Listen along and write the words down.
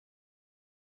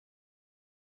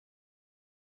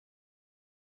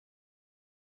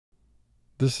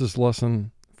This is lesson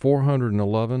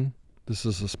 411. This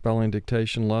is a spelling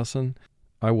dictation lesson.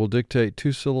 I will dictate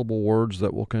two-syllable words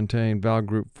that will contain vowel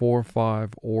group 4,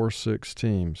 5, or 6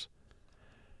 teams.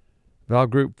 Vowel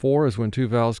group 4 is when two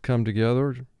vowels come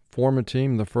together, form a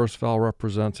team. The first vowel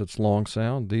represents its long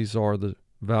sound. These are the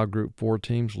vowel group 4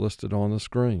 teams listed on the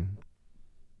screen.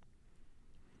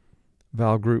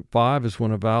 Vowel group 5 is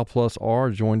when a vowel plus R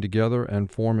join together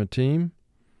and form a team.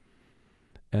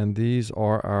 And these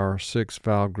are our 6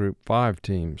 vowel group 5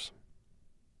 teams.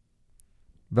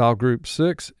 Vowel group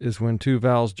 6 is when two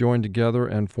vowels join together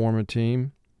and form a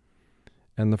team.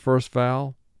 And the first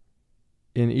vowel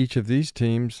in each of these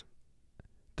teams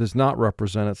does not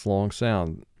represent its long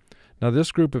sound. Now,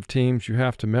 this group of teams, you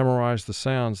have to memorize the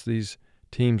sounds these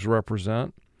teams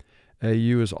represent.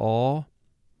 AU is aw,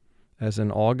 as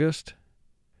in August.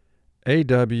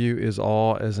 AW is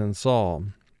aw, as in saw.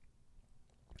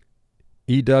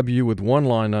 EW with one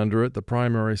line under it, the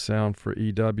primary sound for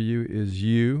EW is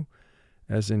U,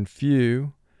 as in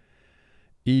few.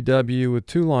 EW with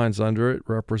two lines under it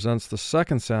represents the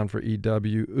second sound for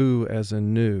EW, oo, as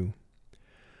in new.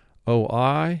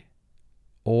 OI,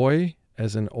 oi,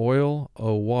 as in oil.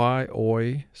 OY,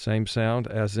 oi, same sound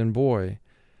as in boy.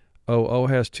 OO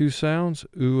has two sounds,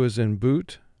 oo as in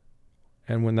boot,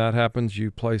 and when that happens, you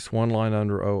place one line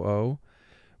under OO.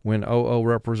 When OO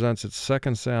represents its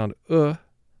second sound,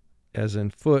 as in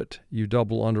foot, you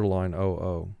double underline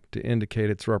OO to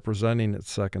indicate it's representing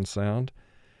its second sound.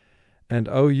 And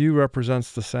OU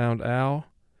represents the sound ow,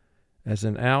 as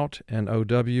in out, and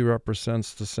OW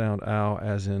represents the sound ow,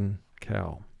 as in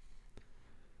cow.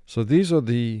 So these are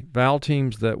the vowel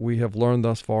teams that we have learned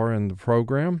thus far in the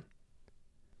program.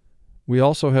 We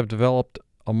also have developed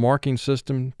a marking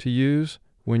system to use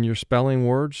when you're spelling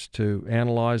words to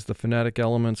analyze the phonetic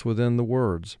elements within the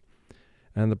words.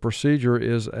 And the procedure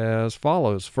is as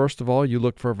follows. First of all, you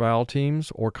look for vowel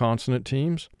teams or consonant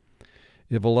teams.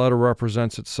 If a letter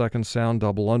represents its second sound,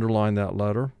 double underline that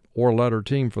letter, or letter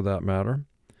team for that matter.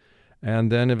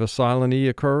 And then if a silent E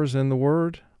occurs in the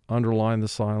word, underline the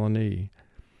silent E.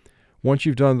 Once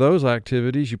you've done those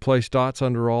activities, you place dots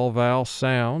under all vowel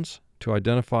sounds to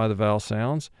identify the vowel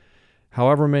sounds.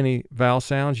 However many vowel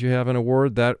sounds you have in a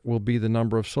word, that will be the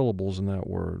number of syllables in that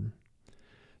word.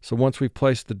 So once we've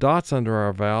placed the dots under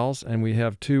our vowels and we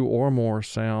have two or more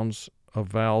sounds of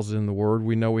vowels in the word,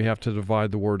 we know we have to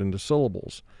divide the word into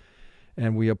syllables.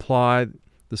 And we apply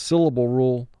the syllable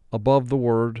rule above the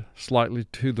word, slightly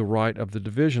to the right of the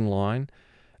division line.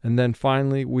 And then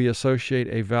finally, we associate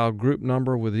a vowel group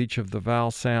number with each of the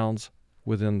vowel sounds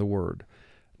within the word.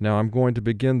 Now I'm going to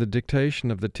begin the dictation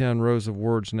of the 10 rows of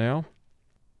words now.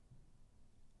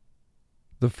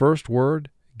 The first word,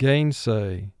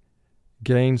 gainsay.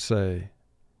 Gainsay.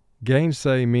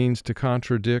 Gainsay means to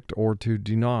contradict or to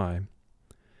deny.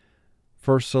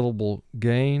 First syllable,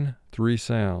 gain, 3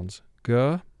 sounds. G,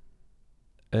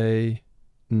 A,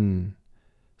 N.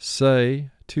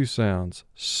 Say, 2 sounds.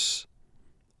 S,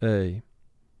 A.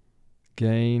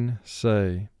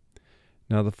 Gainsay.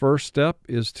 Now the first step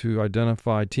is to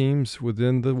identify teams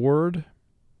within the word.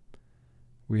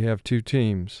 We have 2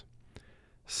 teams.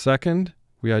 Second,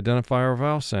 we identify our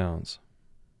vowel sounds.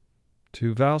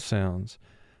 2 vowel sounds.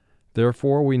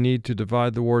 Therefore, we need to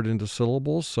divide the word into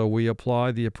syllables, so we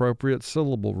apply the appropriate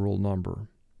syllable rule number.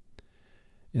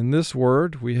 In this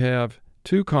word, we have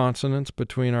 2 consonants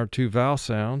between our 2 vowel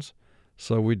sounds,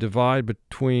 so we divide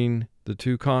between the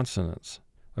 2 consonants,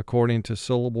 according to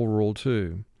syllable rule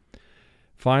 2.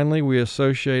 Finally, we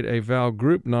associate a vowel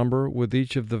group number with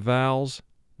each of the vowels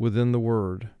within the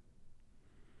word.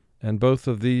 And both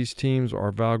of these teams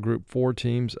are vowel group 4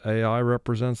 teams. AI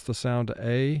represents the sound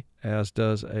A, as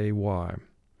does AY.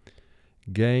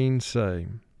 Gainsay.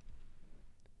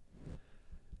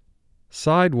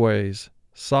 Sideways.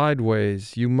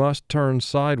 Sideways. You must turn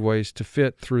sideways to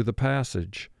fit through the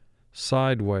passage.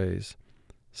 Sideways.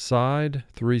 Side,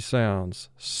 3 sounds.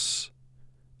 S,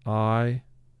 I,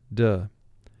 D.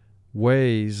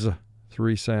 Ways,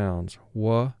 3 sounds.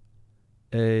 W,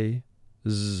 A,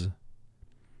 Z.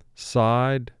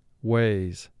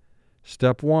 Sideways.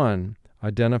 Step 1,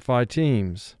 identify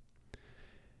teams.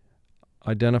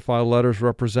 Identify letters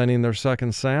representing their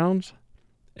second sounds,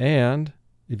 and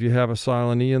if you have a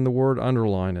silent E in the word,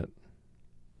 underline it.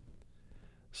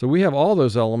 So we have all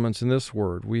those elements in this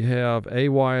word. We have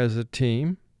AY as a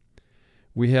team.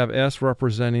 We have S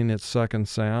representing its second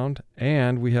sound,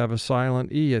 and we have a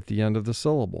silent E at the end of the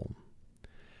syllable.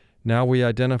 Now we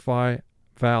identify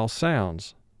vowel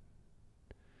sounds.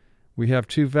 We have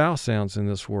 2 vowel sounds in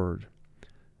this word.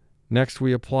 Next,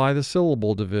 we apply the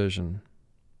syllable division.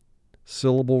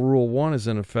 syllable rule 1 is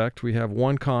in effect. We have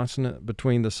one consonant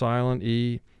between the silent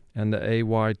E and the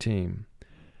AY team.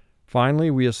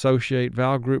 Finally, we associate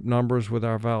vowel group numbers with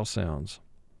our vowel sounds.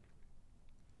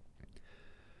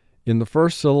 In the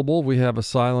first syllable, we have a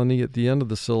silent E at the end of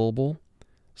the syllable,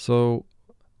 so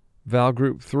vowel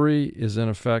group 3 is in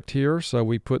effect here, so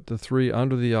we put the 3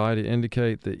 under the I to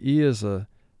indicate that E is a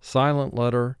silent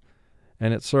letter,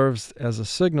 and it serves as a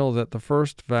signal that the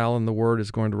first vowel in the word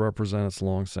is going to represent its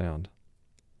long sound.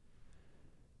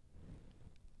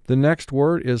 The next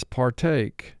word is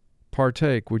partake.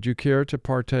 Partake. Would you care to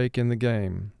partake in the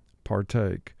game?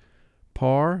 Partake.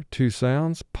 Par, 2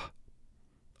 sounds, P,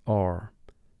 R.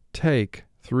 Take,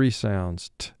 3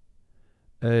 sounds, T,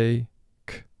 A,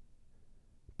 K.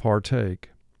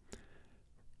 Partake.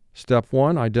 Step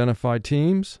 1, identify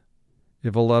teams.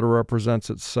 If a letter represents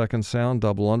its second sound,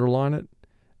 double underline it,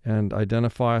 and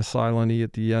identify a silent E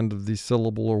at the end of the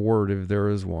syllable or word if there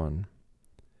is one.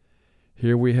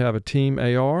 Here we have a team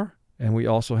AR, and we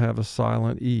also have a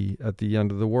silent E at the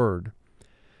end of the word.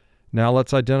 Now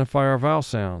let's identify our vowel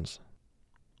sounds.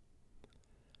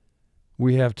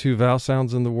 We have 2 vowel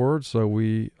sounds in the word, so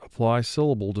we apply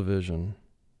syllable division.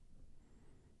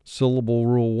 Syllable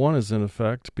rule 1 is in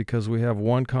effect because we have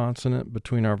one consonant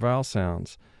between our vowel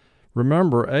sounds.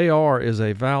 Remember, AR is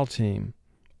a vowel team.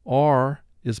 R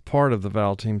is part of the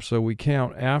vowel team, so we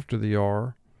count after the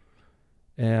R,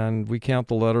 and we count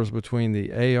the letters between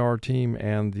the AR team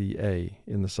and the A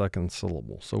in the second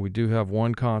syllable. So we do have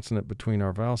one consonant between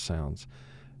our vowel sounds.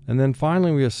 And then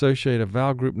finally, we associate a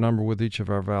vowel group number with each of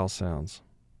our vowel sounds.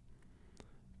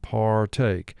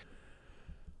 Partake.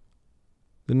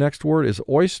 The next word is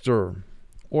oyster.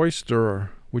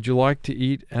 Oyster. Would you like to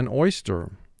eat an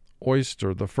oyster?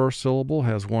 Oyster. The first syllable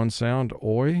has one sound,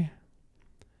 oi.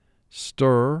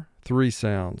 Stir, 3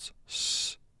 sounds,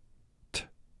 s, t,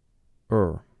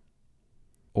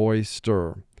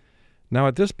 oyster. Now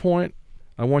at this point,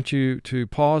 I want you to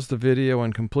pause the video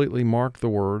and completely mark the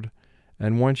word.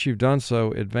 And once you've done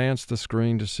so, advance the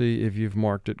screen to see if you've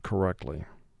marked it correctly.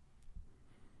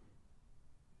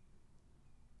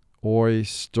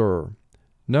 Oyster.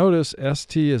 Notice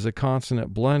ST is a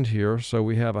consonant blend here, so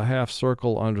we have a half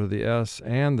circle under the S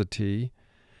and the T.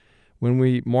 When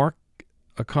we mark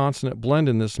a consonant blend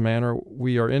in this manner,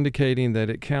 we are indicating that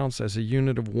it counts as a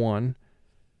unit of 1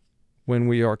 when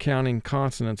we are counting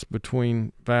consonants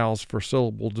between vowels for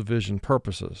syllable division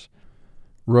purposes.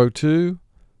 Row 2,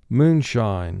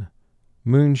 moonshine.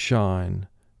 Moonshine.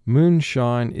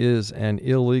 Moonshine is an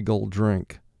illegal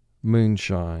drink.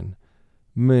 Moonshine.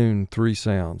 Moon, 3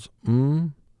 sounds.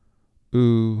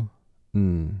 Oo,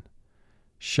 n.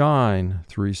 Shine,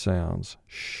 3 sounds.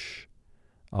 Sh,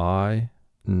 I,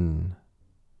 n.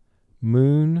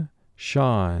 Moon,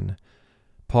 shine.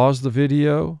 Pause the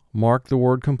video, mark the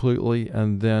word completely,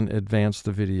 and then advance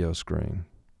the video screen.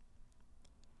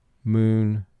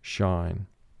 Moon, shine.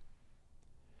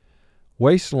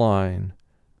 Waistline.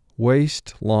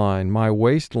 Waistline. My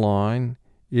waistline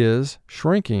is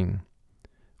shrinking.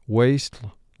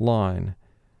 Waistline.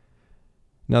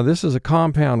 Now this is a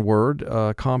compound word.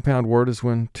 A compound word is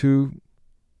when 2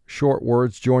 short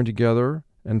words join together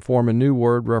and form a new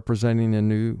word representing a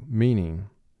new meaning.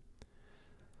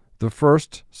 The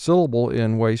first syllable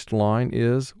in waistline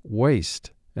is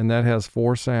waist, and that has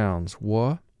 4 sounds.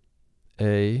 W,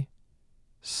 A,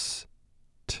 S,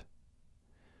 T.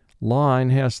 Line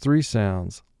has 3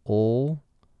 sounds. L,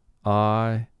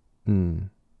 I, N.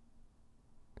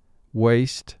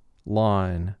 Waist,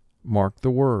 line. Mark the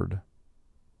word.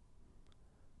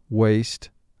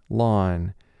 Waist,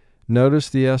 line. Notice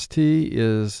the ST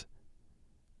is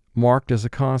marked as a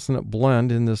consonant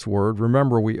blend in this word.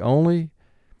 Remember, we only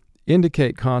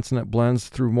indicate consonant blends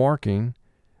through marking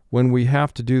when we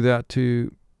have to do that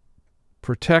to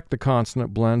protect the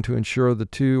consonant blend to ensure the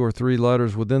 2 or 3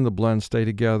 letters within the blend stay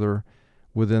together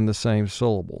within the same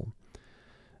syllable.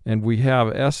 And we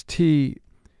have ST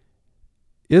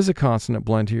is a consonant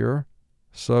blend here,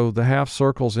 so the half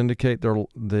circles indicate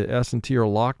the S and T are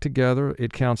locked together.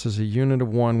 It counts as a unit of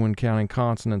 1 when counting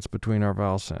consonants between our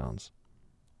vowel sounds.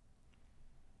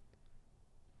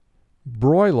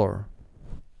 Broiler.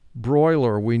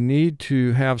 Broiler. We need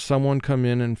to have someone come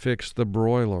in and fix the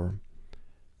broiler.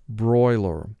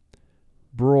 Broiler.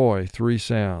 Broy, 3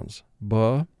 sounds.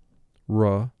 B,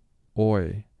 R,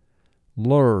 oi.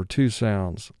 Lur, 2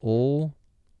 sounds. L,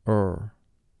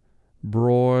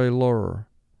 Broiler.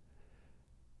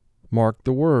 Mark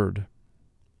the word.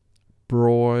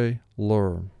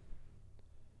 Broiler.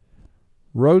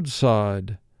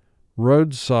 Roadside.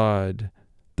 Roadside.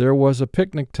 There was a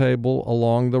picnic table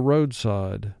along the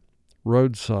roadside.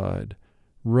 Roadside.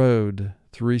 Road,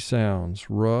 3 sounds.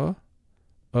 R,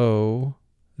 O,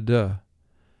 D.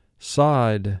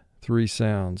 Side, 3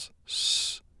 sounds.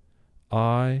 S,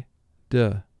 I,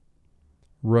 D.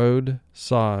 Road,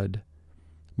 side.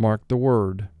 Mark the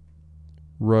word.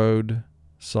 Road,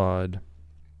 side.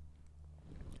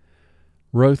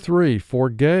 Row 3,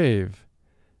 forgave.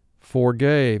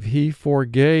 Forgave. He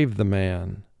forgave the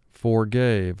man.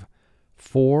 Forgave.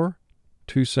 For,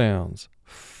 2 sounds.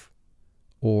 F,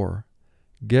 or.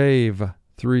 Gave,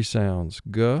 3 sounds.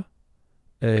 G,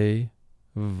 A,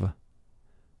 V.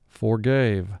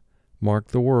 Forgave. Mark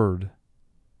the word.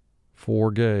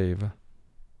 Forgave.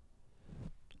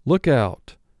 Look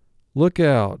out. Look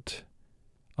out.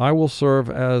 I will serve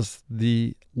as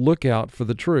the lookout for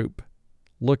the troop.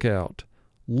 Look out.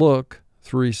 Look,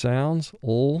 3 sounds.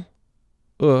 L,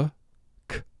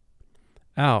 k.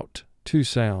 Out, 2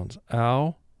 sounds.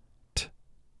 Ow, t.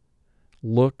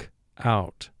 Look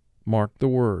out. Mark the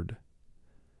word.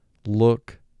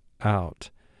 Look out.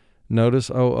 Notice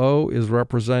OO is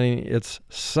representing its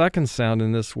second sound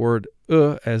in this word,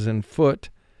 as in foot.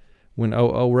 When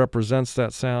OO represents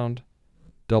that sound,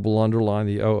 double underline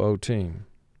the OO team.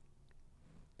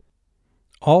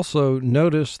 Also,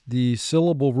 notice the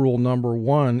syllable rule number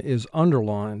 1 is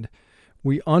underlined.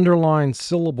 We underline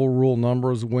syllable rule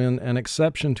numbers when an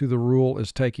exception to the rule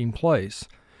is taking place.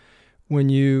 When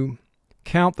you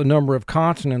count the number of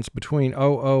consonants between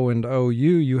OO and OU,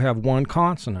 you have 1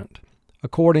 consonant.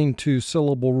 According to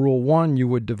syllable rule 1, you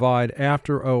would divide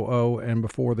after OO and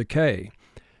before the K.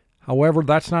 However,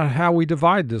 that's not how we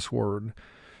divide this word.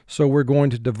 So we're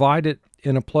going to divide it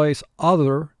in a place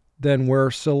other than where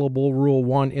syllable rule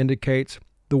 1 indicates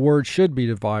the word should be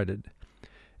divided.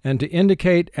 And to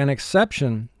indicate an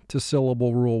exception to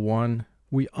syllable rule 1,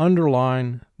 we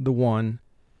underline the 1.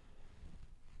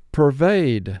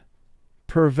 Pervade.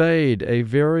 Pervade. A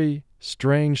very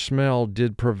strange smell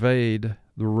did pervade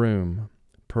the room.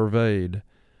 Pervade.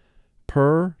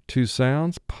 Per, 2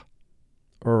 sounds. P,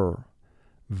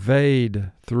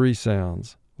 Vade, 3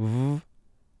 sounds. V,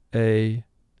 A,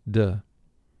 D.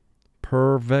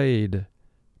 Pervade.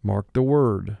 Mark the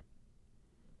word.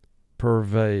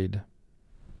 Pervade.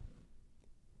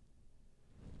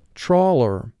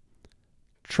 Trawler.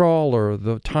 Trawler.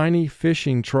 The tiny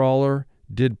fishing trawler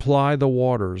did ply the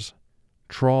waters.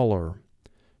 Trawler.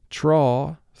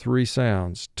 Traw, 3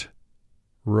 sounds. T,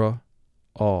 R,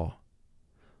 A.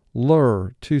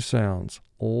 Lure, 2 sounds.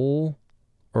 L,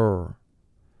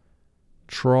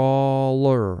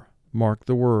 Trawler. Mark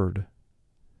the word.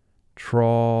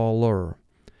 Trawler.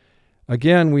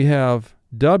 Again, we have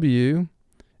W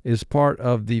is part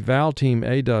of the vowel team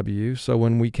AW, so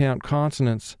when we count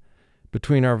consonants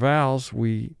between our vowels,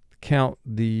 we count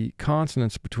the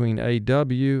consonants between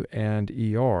AW and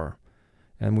ER,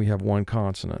 and we have 1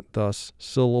 consonant. Thus,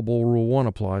 syllable rule 1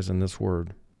 applies in this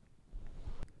word.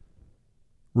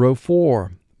 Row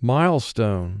 4,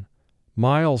 milestone.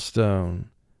 Milestone.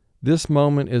 This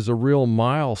moment is a real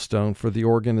milestone for the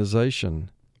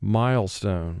organization.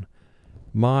 Milestone.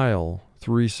 Mile,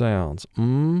 3 sounds.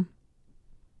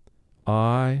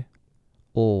 I,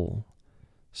 L.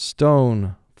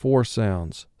 Stone, 4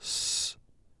 sounds. S,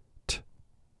 T,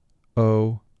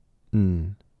 O,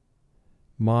 N.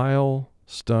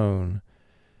 Milestone.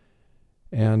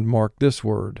 And mark this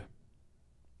word.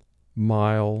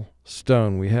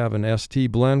 Milestone. We have an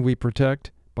ST blend we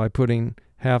protect by putting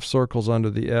half circles under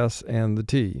the S and the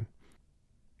T.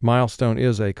 Milestone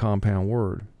is a compound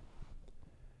word.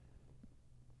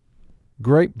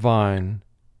 Grapevine.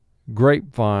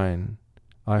 Grapevine.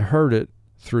 I heard it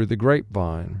through the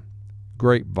grapevine.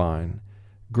 Grapevine.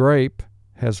 Grape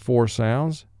has 4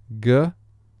 sounds. G,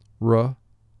 R,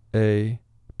 A,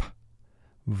 P.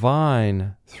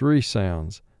 Vine, 3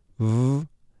 sounds. V,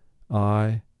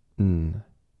 I, N.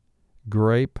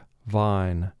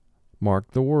 Grapevine.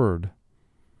 Mark the word.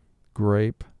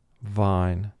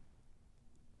 Grapevine.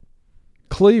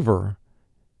 Cleaver.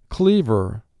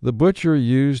 Cleaver. The butcher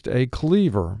used a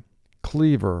cleaver.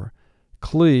 Cleaver.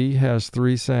 Cle has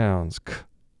 3 sounds. K,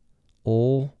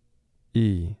 L,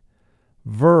 E.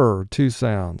 Ver, 2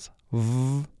 sounds.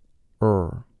 V,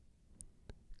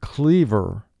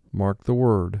 Cleaver. Mark the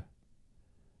word.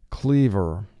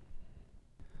 Cleaver.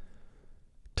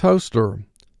 Toaster.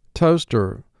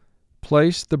 Toaster.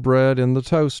 Place the bread in the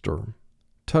toaster.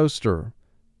 Toaster.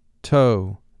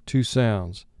 Toe, 2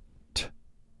 sounds. T,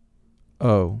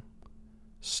 O.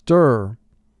 Stir,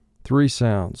 3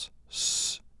 sounds.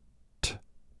 S, T,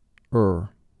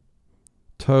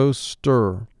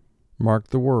 Toaster. Mark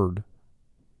the word.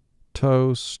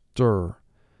 Toaster.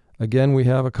 Again, we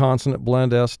have a consonant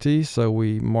blend ST, so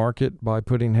we mark it by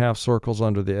putting half circles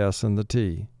under the S and the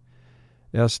T.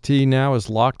 ST now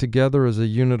is locked together as a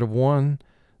unit of one.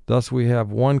 Thus, we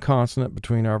have one consonant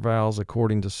between our vowels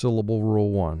according to syllable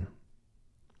rule 1.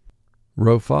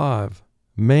 Row 5,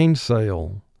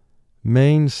 mainsail,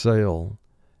 mainsail.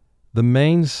 The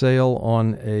mainsail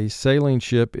on a sailing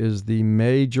ship is the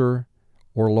major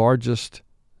or largest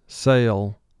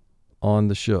sail on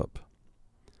the ship.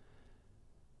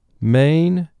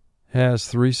 Main has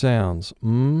 3 sounds,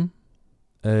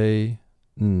 a,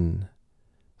 n.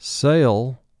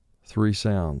 Sail, 3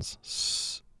 sounds,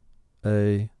 s,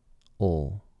 a,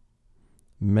 l.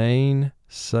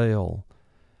 Mainsail.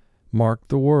 Mark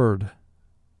the word.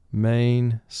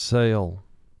 Mainsail.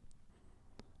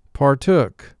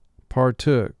 Partook,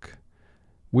 partook.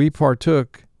 We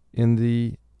partook in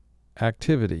the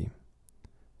activity.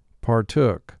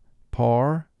 Partook.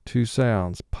 Par, 2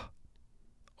 sounds, p,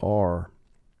 r.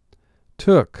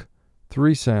 Took,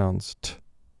 3 sounds, t,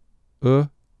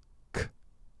 k.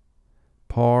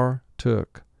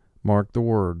 Partook. Mark the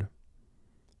word.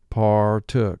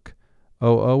 Partook.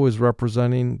 OO is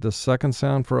representing the second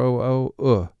sound for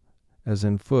OO, as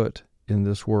in foot in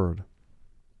this word.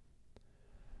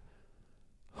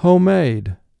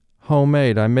 Homemade.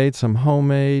 Homemade. I made some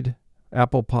homemade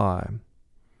apple pie.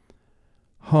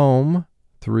 Home,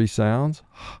 3 sounds,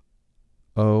 h,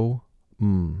 o,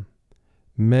 m.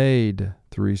 Made,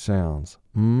 3 sounds,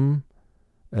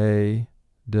 a,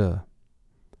 d.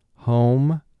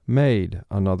 Homemade,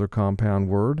 another compound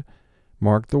word.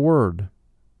 Mark the word.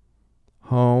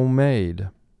 Homemade.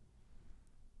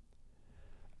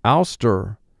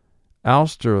 Ouster.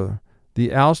 Ouster. The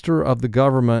ouster of the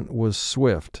government was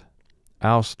swift.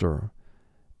 Ouster.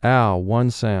 Ow,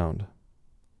 1 sound.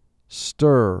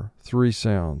 Stir, 3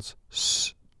 sounds.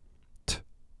 S, t,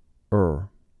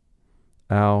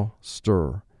 Ow,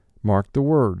 stir. Mark the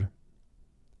word.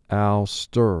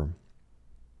 Ouster.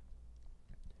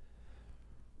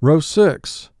 Row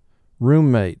 6,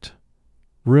 roommate.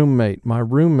 Roommate. My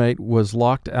roommate was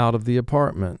locked out of the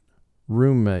apartment.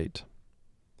 Roommate.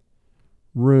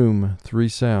 Room, 3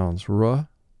 sounds. R,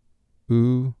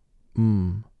 u,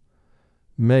 m.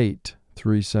 Mate,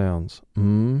 3 sounds.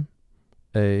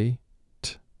 A,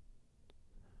 t.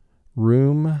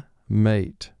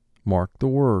 Roommate. Mark the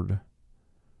word.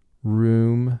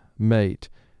 Roommate.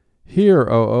 Here,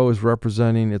 OO is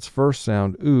representing its first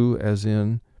sound, oo, as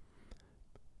in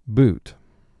boot.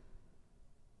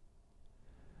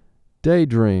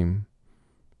 Daydream.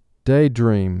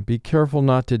 Daydream. Be careful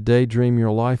not to daydream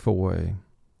your life away.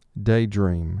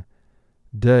 Daydream.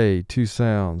 Day, 2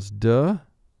 sounds. D,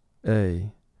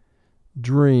 a.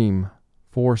 Dream,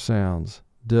 4 sounds.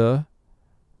 D,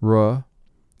 r,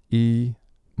 e,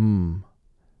 m.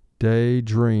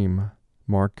 Daydream.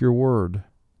 Mark your word.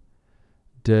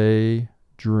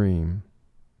 Daydream.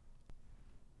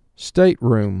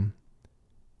 Stateroom.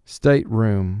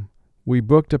 Stateroom. We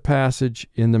booked a passage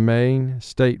in the main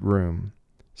stateroom.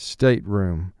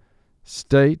 Stateroom.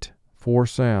 State, 4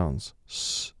 sounds.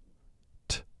 S,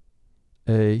 t,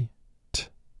 a, t.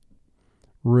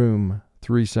 Room,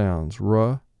 3 sounds.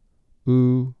 R,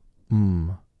 u,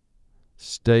 m.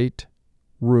 State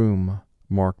room.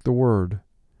 Mark the word.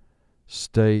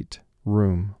 State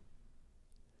room.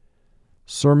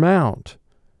 Surmount.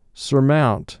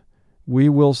 Surmount. We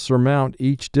will surmount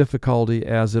each difficulty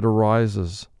as it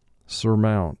arises.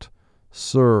 Surmount.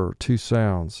 Sir, 2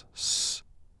 sounds. S,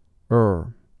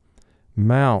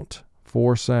 Mount,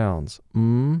 4 sounds.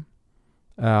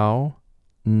 Ow,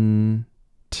 n,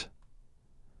 t.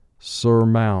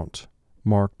 Surmount.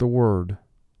 Mark the word.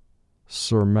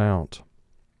 Surmount.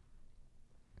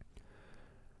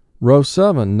 Row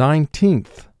 7,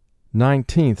 19th.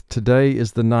 19th. Today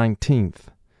is the 19th.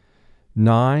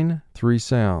 9, 3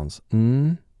 sounds.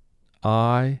 N,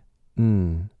 I,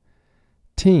 n.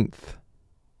 Teenth.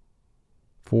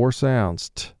 4 sounds.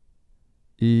 T,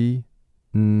 e,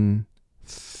 n,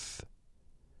 th.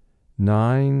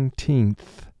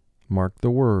 19th. Mark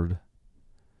the word.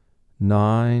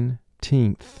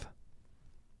 19th.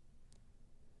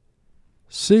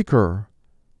 Seeker.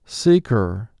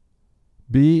 Seeker.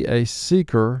 Be a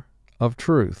seeker of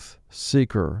truth.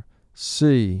 Seeker.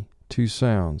 C, 2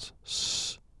 sounds.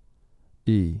 S,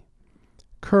 e.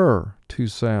 Cur, 2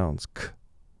 sounds. K,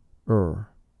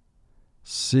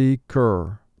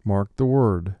 Seeker. Mark the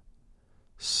word.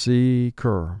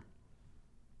 Seeker.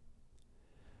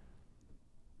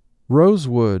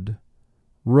 Rosewood.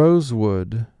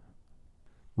 Rosewood.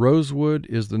 Rosewood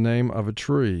is the name of a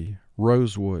tree.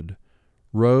 Rosewood.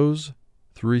 Rose,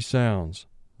 3 sounds.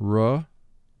 R,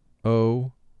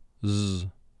 o, z.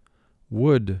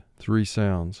 Wood, 3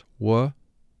 sounds. W,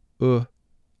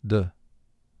 d.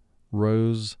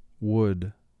 Rose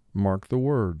wood. Mark the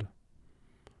word.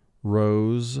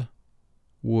 Rose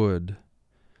wood.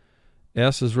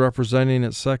 S is representing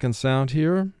its second sound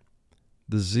here,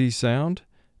 the Z sound,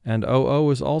 and OO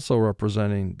is also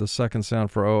representing the second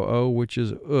sound for OO, which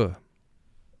is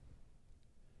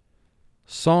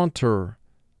Saunter,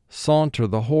 saunter.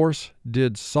 The horse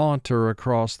did saunter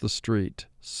across the street.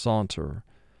 Saunter.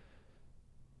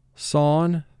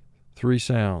 Sawn, 3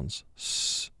 sounds.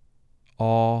 S,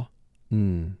 aw,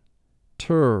 n.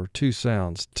 Ter, 2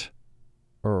 sounds. T,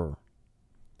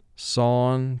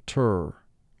 Saunter.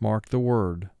 Mark the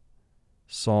word.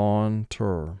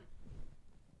 Saunter.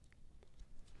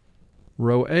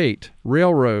 Row 8,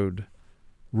 railroad.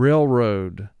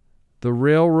 Railroad. The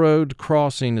railroad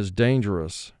crossing is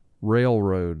dangerous.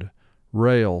 Railroad.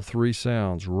 Rail, 3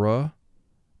 sounds. R,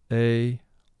 a,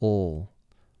 l.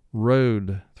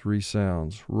 Road, 3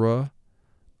 sounds. R,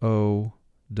 o,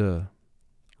 d.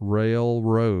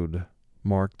 Railroad.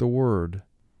 Mark the word.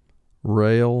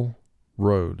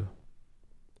 Railroad.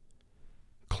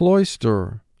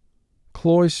 Cloister.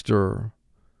 Cloister.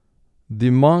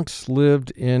 The monks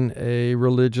lived in a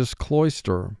religious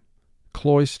cloister.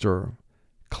 Cloister.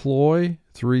 Cloy,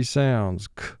 3 sounds.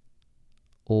 K,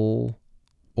 l,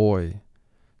 oi.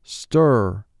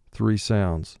 Stir, 3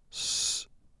 sounds. S,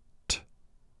 t,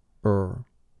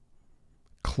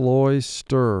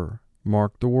 Cloister.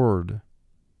 Mark the word.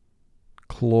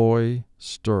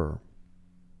 Cloister.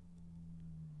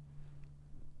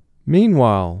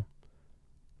 Meanwhile.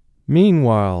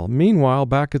 Meanwhile,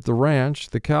 back at the ranch,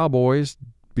 the cowboys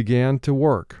began to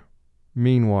work.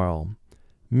 Meanwhile.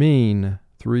 Mean,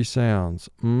 3 sounds.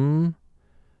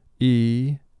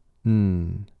 E,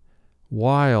 n.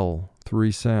 While,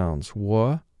 3 sounds.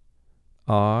 W,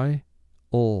 I,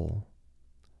 l.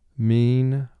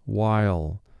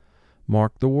 Meanwhile.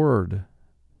 Mark the word.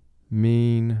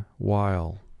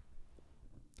 Meanwhile.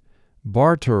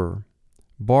 Barter.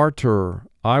 Barter.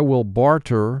 I will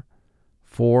barter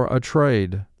for a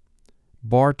trade.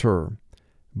 Barter.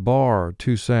 Bar,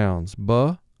 2 sounds.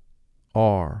 B,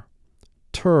 r.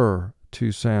 Ter,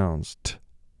 2 sounds. T,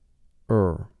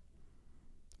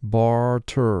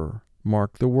 Barter.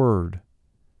 Mark the word.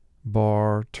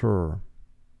 Barter.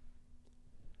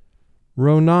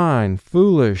 Row 9,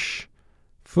 foolish.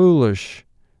 Foolish.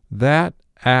 That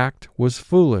act was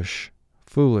foolish.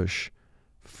 Foolish.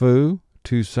 Foo,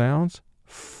 2 sounds.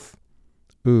 F,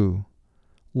 oo.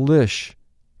 Lish,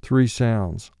 3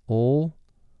 sounds. Ol,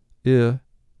 I,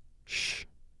 sh.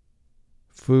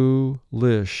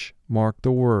 Foolish. Mark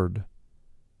the word.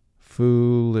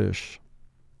 Foolish.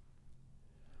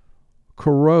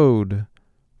 Corrode.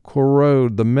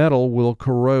 Corrode. The metal will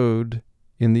corrode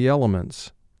in the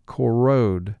elements.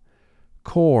 Corrode.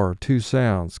 Core, 2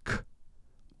 sounds. K,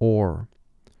 or.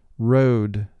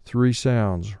 Road, 3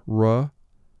 sounds. R,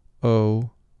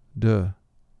 o, d.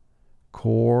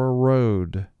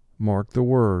 Corrode. Mark the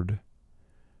word.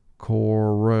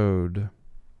 Corrode.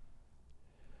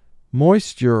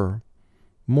 Moisture.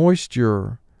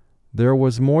 Moisture. There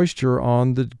was moisture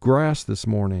on the grass this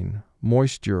morning.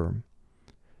 Moisture.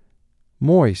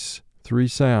 Moist, 3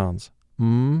 sounds.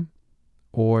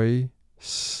 Oi,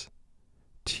 s.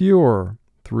 Ture,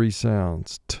 3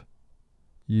 sounds. T,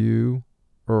 u,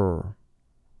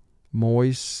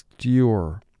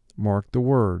 Moisture. Mark the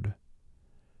word.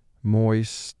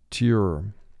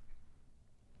 Moisture.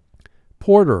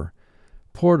 Porter.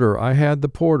 Porter. I had the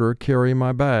porter carry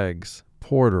my bags.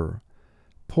 Porter.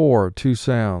 Pour, 2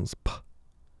 sounds. P,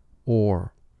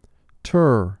 or.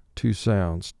 Ter, 2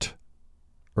 sounds. T,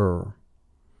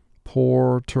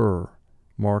 Porter.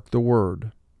 Mark the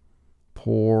word.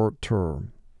 Porter.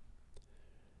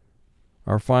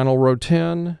 Our final row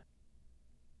 10.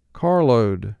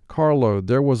 Carload. Carload.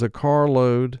 There was a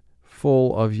carload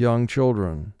full of young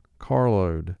children.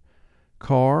 Carload.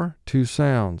 Car, 2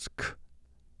 sounds. K,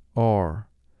 r.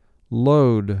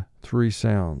 Load, 3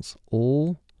 sounds.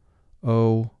 L,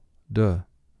 o, d.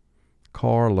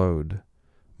 Carload.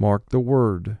 Mark the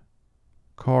word.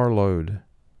 Carload.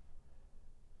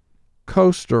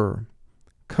 Coaster.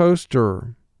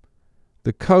 Coaster.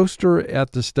 The coaster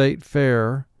at the state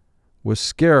fair was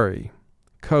scary.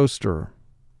 Coaster.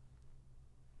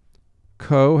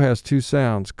 Co has 2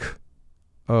 sounds. K,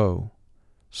 o.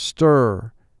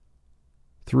 Stir,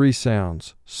 3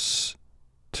 sounds. S,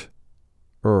 t,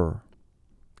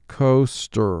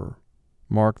 Coaster.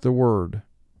 Mark the word.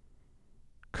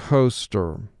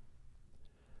 Coaster.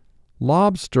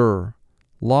 Lobster.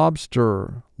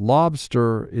 Lobster.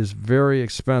 Lobster is very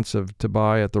expensive to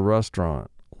buy at the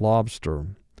restaurant. Lobster.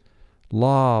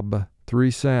 Lob, 3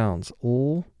 sounds.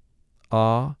 L,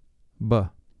 A, B.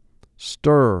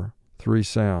 Stir, 3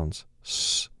 sounds.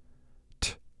 S,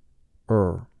 T,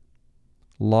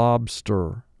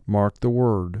 Lobster. Mark the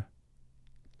word.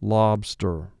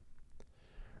 Lobster.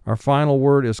 Our final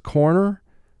word is corner.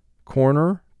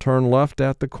 Corner, turn left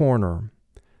at the corner.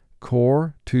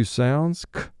 Core, 2 sounds.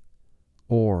 K,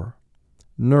 or.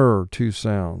 Ner, 2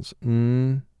 sounds.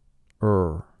 N,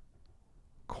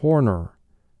 Corner.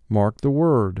 Mark the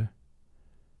word.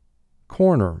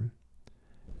 Corner.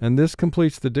 And this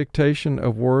completes the dictation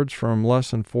of words from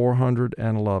Lesson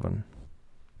 411.